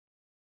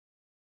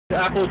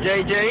Apple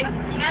JJ,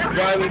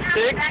 driving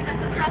 6.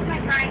 How's my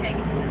driving?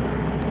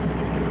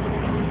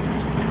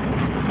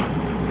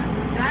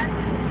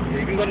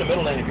 You can go in the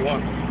middle lane if you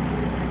want.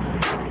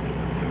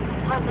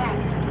 What's that?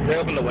 They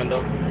open the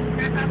window.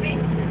 Grab coffee?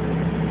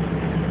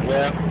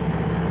 Yeah.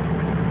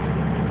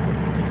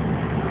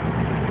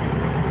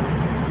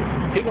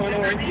 Keep going,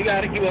 don't worry. You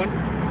got it, keep going.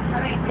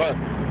 Okay. What?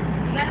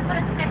 You gotta put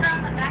a sticker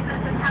on the back that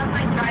says, how's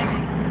my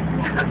driving?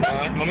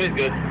 Mommy's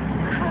good.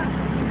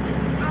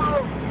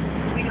 Oh,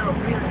 we know,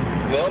 really.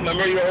 Well,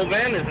 remember your old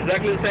van is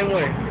exactly the same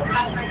way.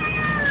 How's my driving?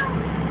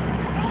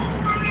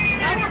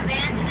 That's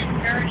abandoned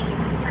and dirty.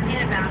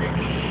 Forget about it.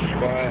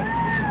 Quiet.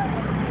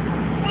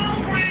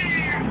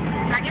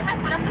 I guess I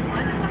put up the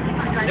foot or something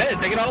on driving. Yeah,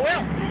 take it all the way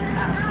out.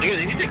 You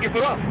can take your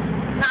foot off.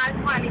 No, I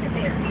just wanted to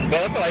see it. No,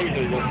 that's what I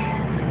usually do.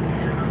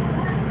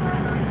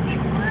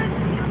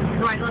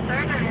 Do I go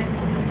third or?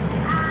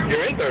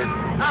 You're in third.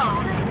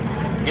 Oh.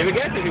 Give a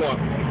guess if you want.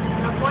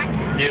 No point?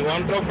 You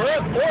want to throw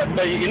fourth,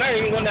 but you're not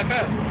even going that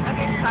fast.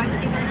 Okay, so I'm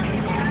just keeping it.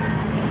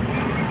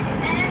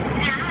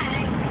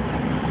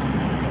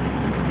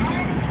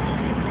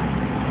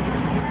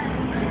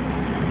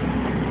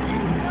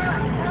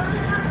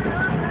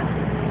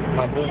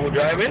 My boo-boo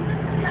driving.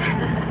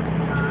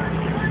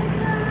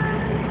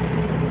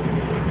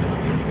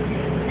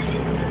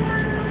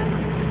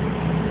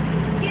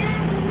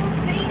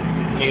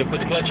 You can put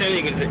the clutch in,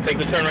 you can take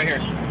the turn right here.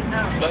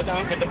 Slow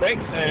down, hit the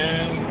brakes,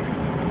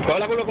 and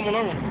coge la curva como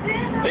normal.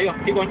 There you go,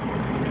 keep going.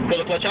 Pull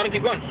the clutch out and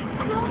keep going.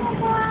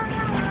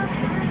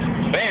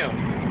 Bam!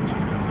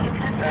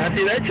 I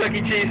see that Chuck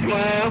E. Cheese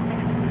smile.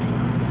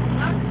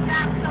 Don't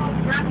stop so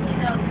abruptly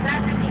though,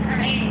 that's a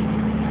great.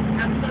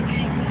 I'm so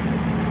good.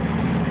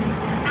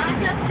 How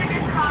much does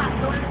stickers cost?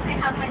 I want to say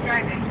how's my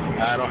driving.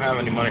 I don't have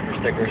any money for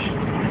stickers.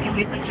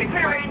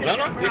 No,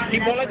 just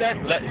keep going like that.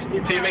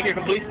 Until you make your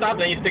complete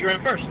stop, then you sticker in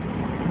first.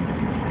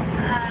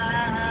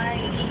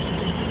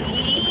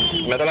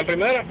 Métala en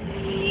primera.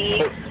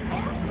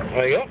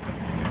 There you go.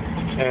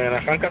 And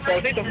arranca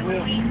suavecito. There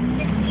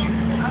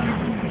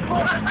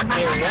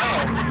we go.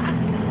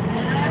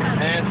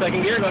 And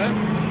second gear, go ahead.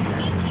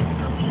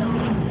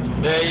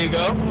 There you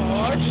go.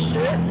 Oh,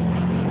 shit.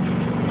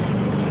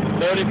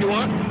 Third if you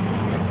want.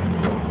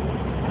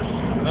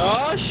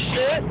 Oh,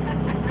 shit.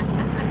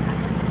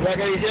 La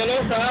que dice no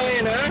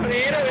sabe nada.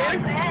 Mira, mira.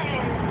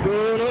 Tú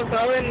no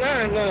sabes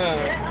nada.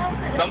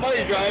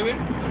 Somebody's driving.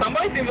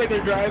 Somebody seems like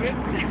they're driving.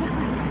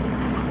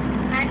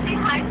 Actually,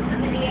 hi to the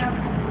video.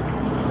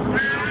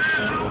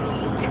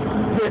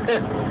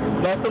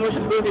 Not so much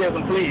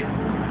enthusiasm, please.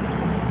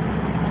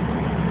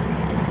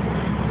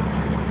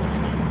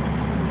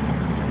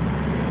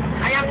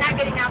 I am not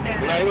getting out there.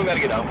 No, you don't gotta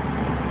get out.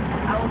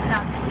 I will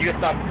stop. You can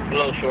stop a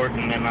little short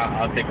and then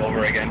I'll take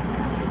over again.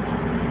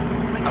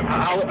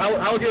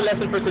 How was your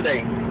lesson for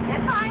today?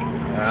 It's fine.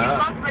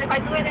 But if I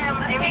do it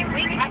every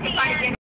week, I can find it.